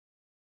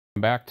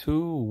Back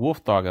to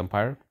Wolf Dog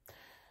Empire.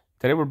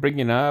 Today we're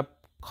bringing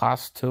up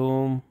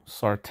costume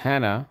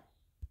Sartana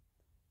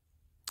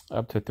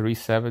up to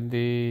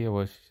 370. It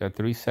was at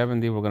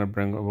 370.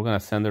 We're gonna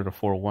send her to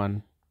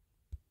 4-1.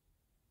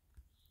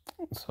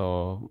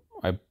 So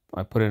I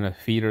put in a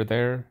feeder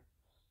there,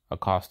 a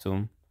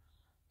costume.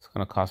 It's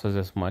gonna cost us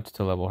this much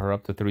to level her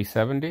up to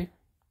 370.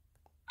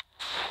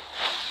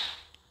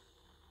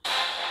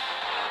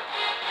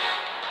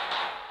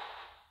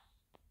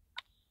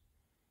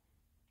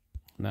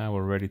 Now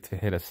we're ready to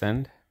hit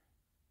ascend.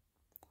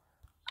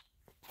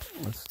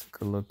 Let's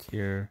take a look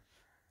here.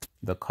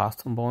 The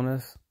costume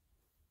bonus.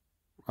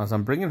 As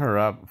I'm bringing her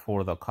up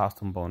for the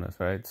costume bonus,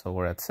 right? So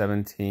we're at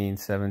 17,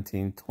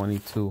 17,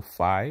 22,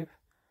 5.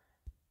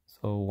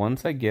 So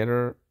once I get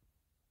her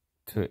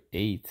to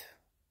 8,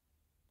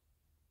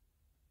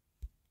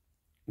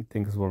 I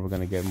think is where we're going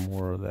to get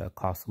more of the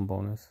costume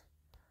bonus.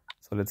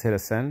 So let's hit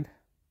ascend.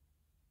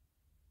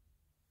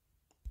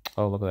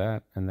 Oh, look at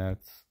that. And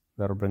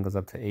that'll bring us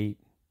up to 8.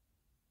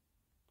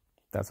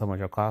 That's how much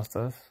it'll cost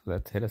us.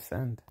 Let's hit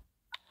ascend.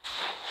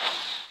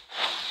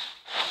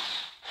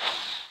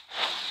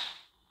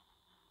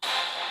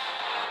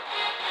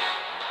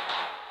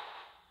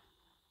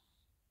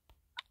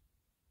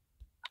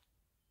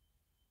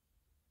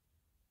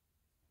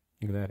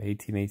 Look at that,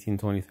 18, 18,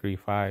 23,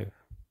 5.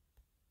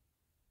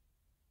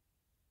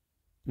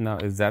 Now,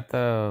 is that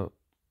the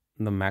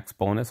max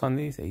bonus on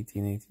these?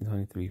 18, 18,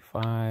 23,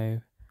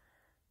 5.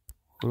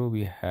 What do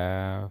we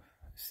have?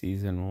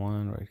 Season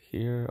 1 right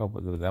here. Oh,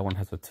 but that one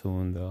has a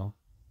tune though.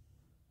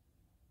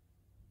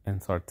 And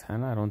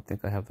Sartana, I don't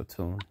think I have the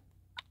tune.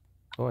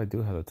 Oh, I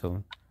do have the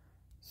tune.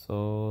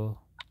 So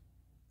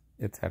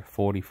it's at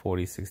 40,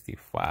 40,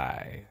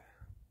 65.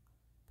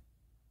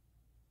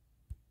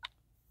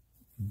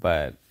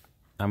 But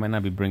I might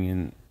not be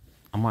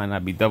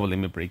double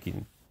limit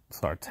breaking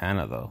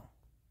Sartana though.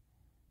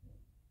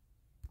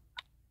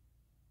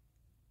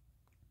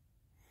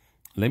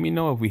 Let me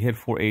know if we hit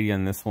 480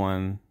 on this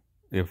one,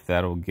 if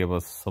that'll give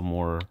us some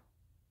more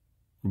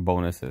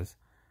bonuses.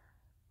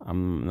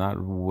 I'm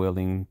not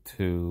willing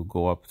to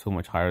go up too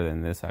much higher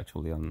than this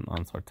actually on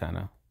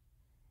Sartana.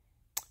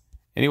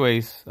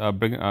 Anyways,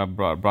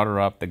 brought her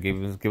up. That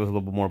give us a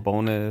little bit more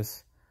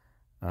bonus.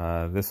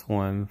 This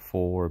one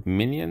for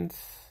minions.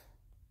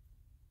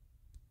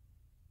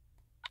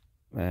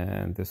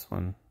 And this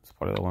one is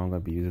probably the one I'm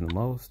going to be using the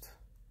most.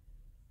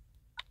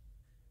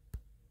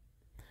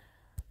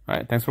 All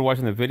right, thanks for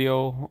watching the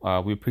video.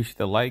 We appreciate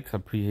the likes,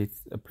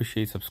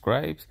 appreciate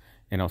subscribes,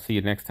 and I'll see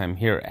you next time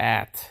here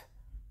at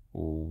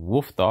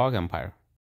Wolf Dog Empire.